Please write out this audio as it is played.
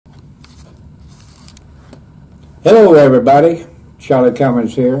Hello everybody, Charlie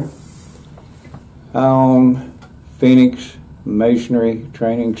Cummins here. I own Phoenix Masonry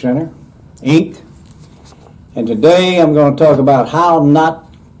Training Center, Inc. And today I'm going to talk about how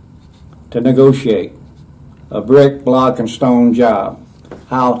not to negotiate a brick, block, and stone job.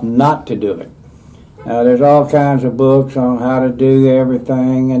 How not to do it. Now there's all kinds of books on how to do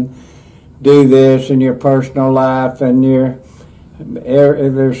everything and do this in your personal life and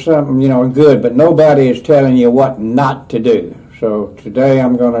there's something, good, but nobody is telling you what not to do. So today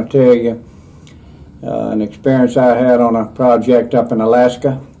I'm going to tell you an experience I had on a project up in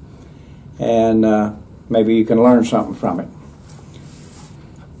Alaska, and maybe you can learn something from it.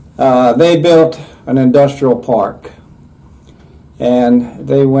 They built an industrial park, and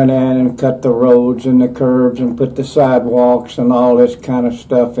they went in and cut the roads and the curbs and put the sidewalks and all this kind of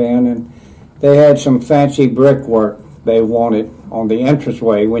stuff in, and they had some fancy brickwork they wanted on the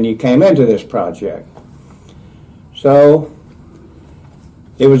entranceway when you came into this project. So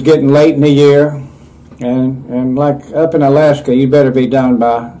it was getting late in the year, and like up in Alaska, you better be done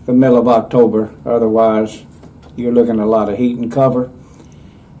by the middle of October, otherwise you're looking at a lot of heat and cover,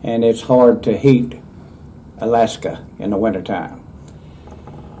 and it's hard to heat Alaska in the wintertime.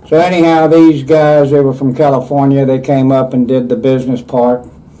 So anyhow, these guys, they were from California, they came up and did the business part,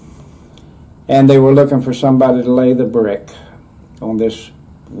 and they were looking for somebody to lay the brick on this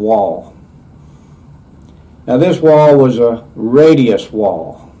wall. Now this wall was a radius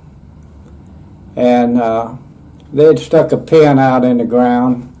wall, and they had stuck a pin out in the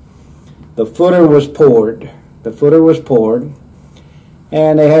ground. The footer was poured,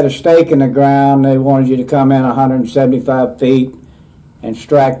 and they had a stake in the ground. They wanted you to come in 175 feet and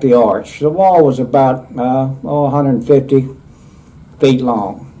strike the arch. The wall was about 150 feet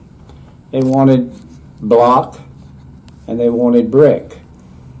long. They wanted block and they wanted brick.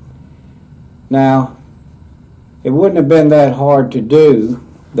 Now, it wouldn't have been that hard to do.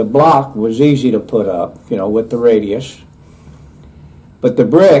 The block was easy to put up, with the radius. But the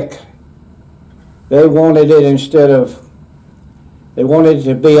brick, they wanted it they wanted it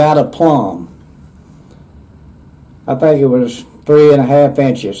to be out of plumb. I think it was 3.5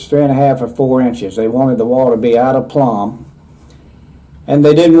 inches, 3.5 or 4 inches. They wanted the wall to be out of plumb. And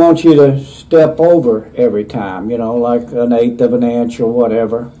they didn't want you to step over every time, like 1/8 of an inch or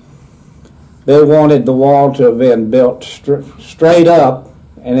whatever. They wanted the wall to have been built straight up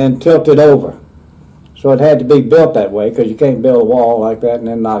and then tilted over. So it had to be built that way, because you can't build a wall like that and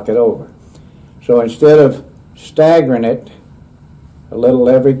then knock it over. So instead of staggering it a little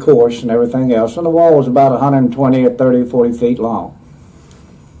every course and everything else, and the wall was about 120 or 30 or 40 feet long.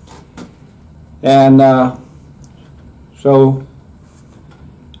 And so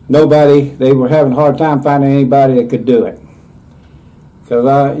they were having a hard time finding anybody that could do it. Because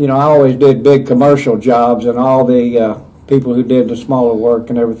I always did big commercial jobs, and all the people who did the smaller work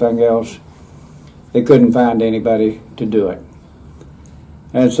and everything else, they couldn't find anybody to do it.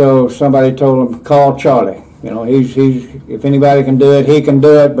 And so somebody told them, call Charlie. He's if anybody can do it, he can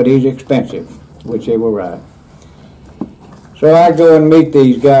do it, but he's expensive, which they were right. So I go and meet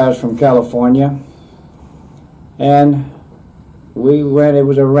these guys from California, and we went. It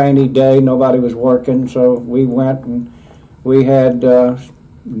was a rainy day, nobody was working, so we went and we had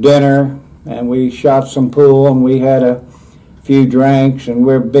dinner, and we shot some pool, and we had a few drinks, and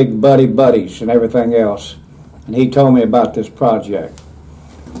we're big buddies and everything else. And he told me about this project.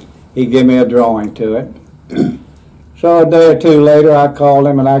 He gave me a drawing to it. So a day or two later, I called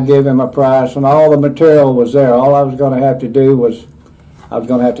him and I gave him a price, and all the material was there. All I was going to have to do was I was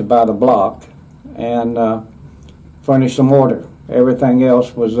going to have to buy the block and furnish some mortar. Everything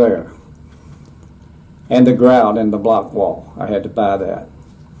else was there. And the grout in the block wall. I had to buy that.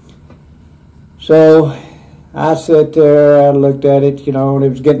 So I sat there, I looked at it, and it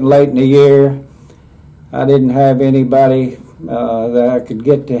was getting late in the year. I didn't have anybody that I could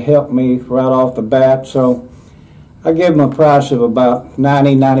get to help me right off the bat, so I gave them a price of about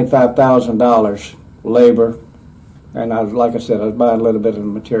 $95,000 labor, and like I said, I was buying a little bit of the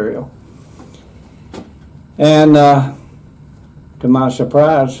material. And to my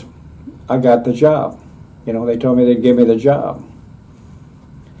surprise, I got the job. They told me they'd give me the job.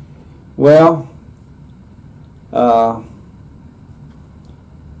 Well,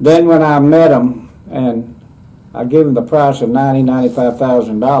 then when I met him and I gave him the price of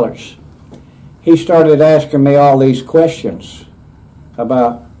 $95,000, he started asking me all these questions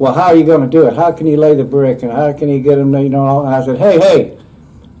about, well, how are you going to do it? How can you lay the brick, and how can you get them, And I said, hey,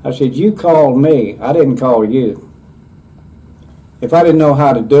 I said, you called me. I didn't call you. If I didn't know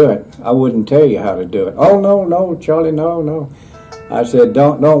how to do it, I wouldn't tell you how to do it. Oh, no, Charlie, no. I said,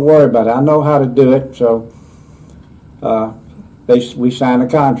 don't worry about it. I know how to do it. So we signed a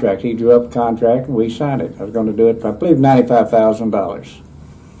contract. He drew up a contract, and we signed it. I was going to do it for, I believe, $95,000.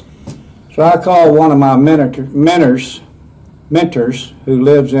 So I called one of my mentors who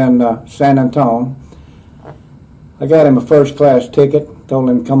lives in San Antonio. I got him a first-class ticket, told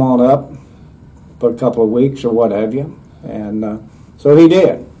him to come on up for a couple of weeks or what have you, and so he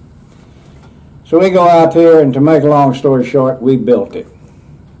did. So we go out here, and to make a long story short, we built it.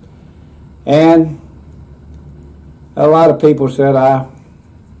 And a lot of people said I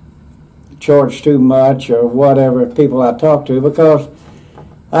charged too much or whatever, people I talked to, because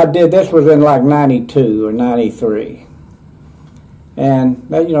this was in like 92 or 93. And,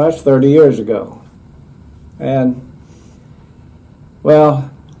 you know, that's 30 years ago. And, well,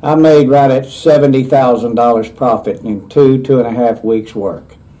 I made right at $70,000 profit in 2.5 weeks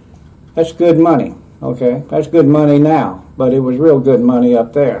work. That's good money, okay? That's good money now, but it was real good money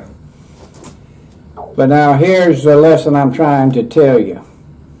up there. But now here's the lesson I'm trying to tell you.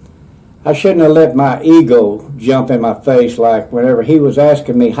 I shouldn't have let my ego jump in my face like whenever he was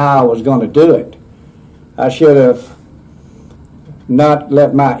asking me how I was going to do it. I should have not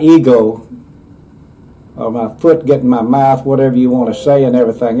let my ego or my foot get in my mouth, whatever you want to say, and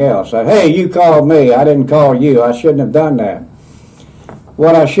everything else. Hey, you called me. I didn't call you. I shouldn't have done that.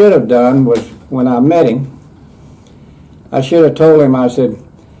 What I should have done was, when I met him, I should have told him, I said,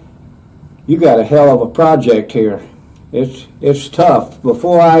 you got a hell of a project here. It's tough.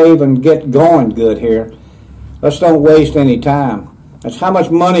 Before I even get going good here, let's don't waste any time. That's how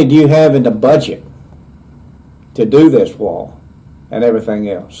much money do you have in the budget to do this wall and everything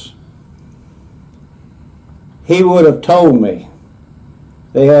else? He would have told me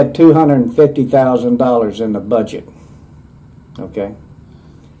they had $250,000 in the budget. Okay?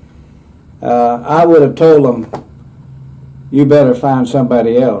 I would have told them, you better find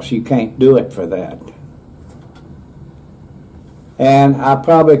somebody else. You can't do it for that. And I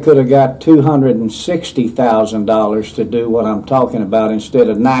probably could have got $260,000 to do what I'm talking about instead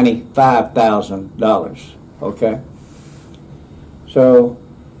of $95,000. Okay? So,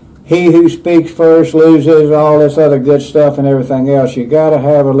 he who speaks first loses, all this other good stuff and everything else. You got to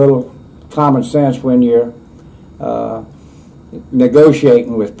have a little common sense when you're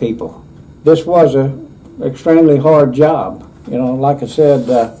negotiating with people. This was an extremely hard job. You know, like I said,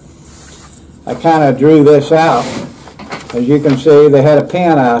 I kind of drew this out. As you can see, they had a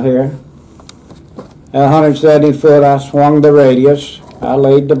pin out here. At 170 foot, I swung the radius. I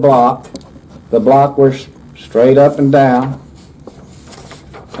laid the block. The block was straight up and down.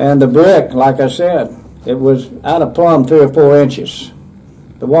 And the brick, like I said, it was out of plumb 3 or 4 inches.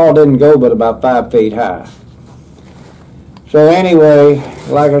 The wall didn't go but about 5 feet high. So anyway,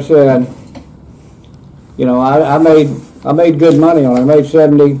 like I said, you know, I made good money on it. I made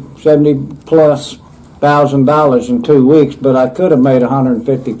 $70,000+ in 2 weeks, but I could have made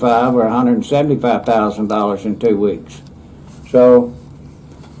 $155,000 or $175,000 in 2 weeks. So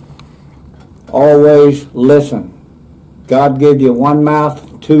always listen. God gave you one mouth,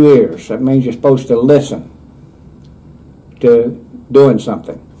 2 ears. That means you're supposed to listen to doing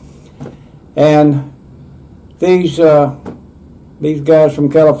something. And these guys from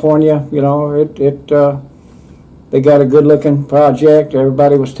California, you know, they got a good-looking project.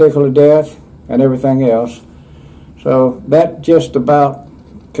 Everybody was tickled to death and everything else. So that just about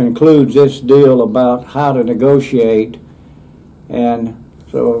concludes this deal about how to negotiate. And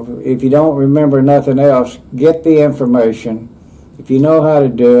so if you don't remember nothing else, get the information. If you know how to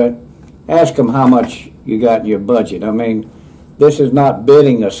do it, ask them how much you got in your budget. I mean, this is not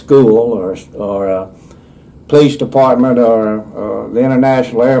bidding a school or a police department or the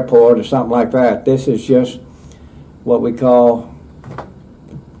international airport or something like that. This is just what we call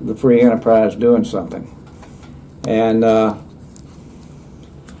the free enterprise doing something. And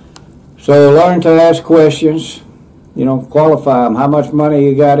so learn to ask questions. You know, qualify them. How much money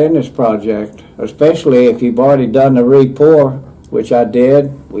you got in this project, especially if you've already done the re-pour, which I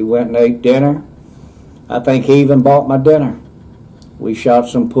did. We went and ate dinner. I think he even bought my dinner. We shot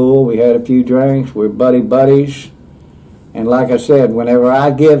some pool. We had a few drinks. We're buddies. And like I said, whenever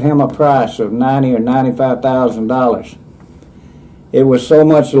I give him a price of $90,000 or $95,000, it was so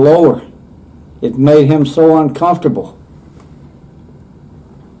much lower. It made him so uncomfortable.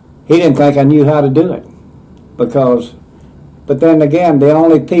 He didn't think I knew how to do it. But then again, the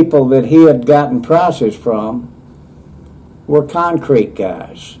only people that he had gotten prices from were concrete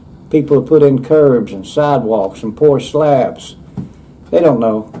guys. People who put in curbs and sidewalks and pour slabs. They don't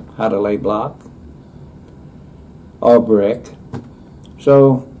know how to lay block or brick.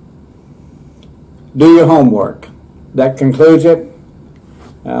 So do your homework. That concludes it.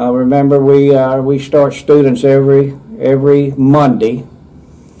 Remember, we start students every Monday.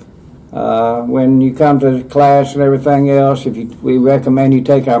 When you come to the class and everything else, we recommend you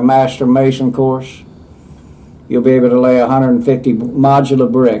take our Master Mason course. You'll be able to lay 150 modular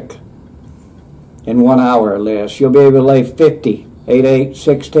brick in 1 hour or less. You'll be able to lay 50 8,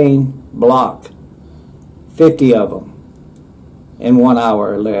 16 block, 50 of them in 1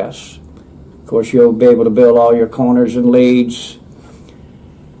 hour or less. Of course, you'll be able to build all your corners and leads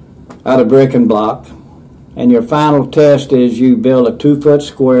out of brick and block. And your final test is you build a 2-foot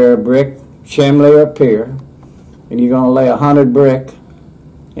square brick chimney or pier, and you're going to lay 100 brick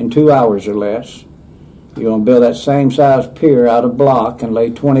in 2 hours or less. You're going to build that same size pier out of block and lay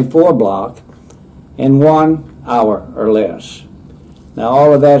 24 block in 1 hour or less. Now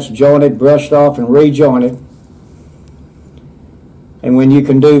all of that's jointed, brushed off, and rejointed. And when you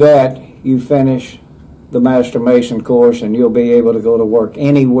can do that, you finish the Master Mason course, and you'll be able to go to work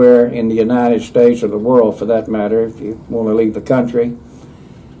anywhere in the United States or the world, for that matter, if you want to leave the country.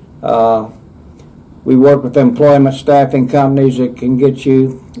 We work with employment staffing companies that can get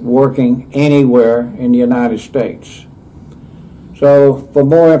you working anywhere in the United States. So for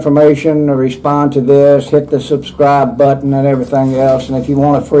more information or respond to this, hit the subscribe button and everything else. And if you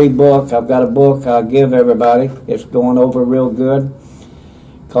want a free book, I've got a book I'll give everybody. It's going over real good,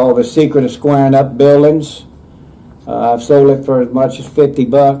 called The Secret of Squaring Up Buildings. I've sold it for as much as 50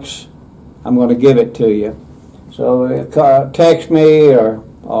 bucks. I'm going to give it to you. So text me or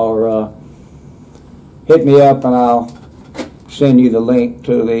hit me up, and I'll send you the link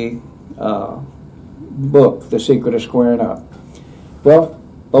to the book, The Secret of Squaring Up. Well,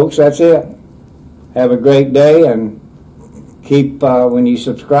 folks, that's it. Have a great day, and keep, when you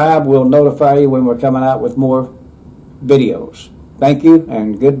subscribe, we'll notify you when we're coming out with more videos. Thank you,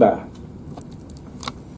 and goodbye.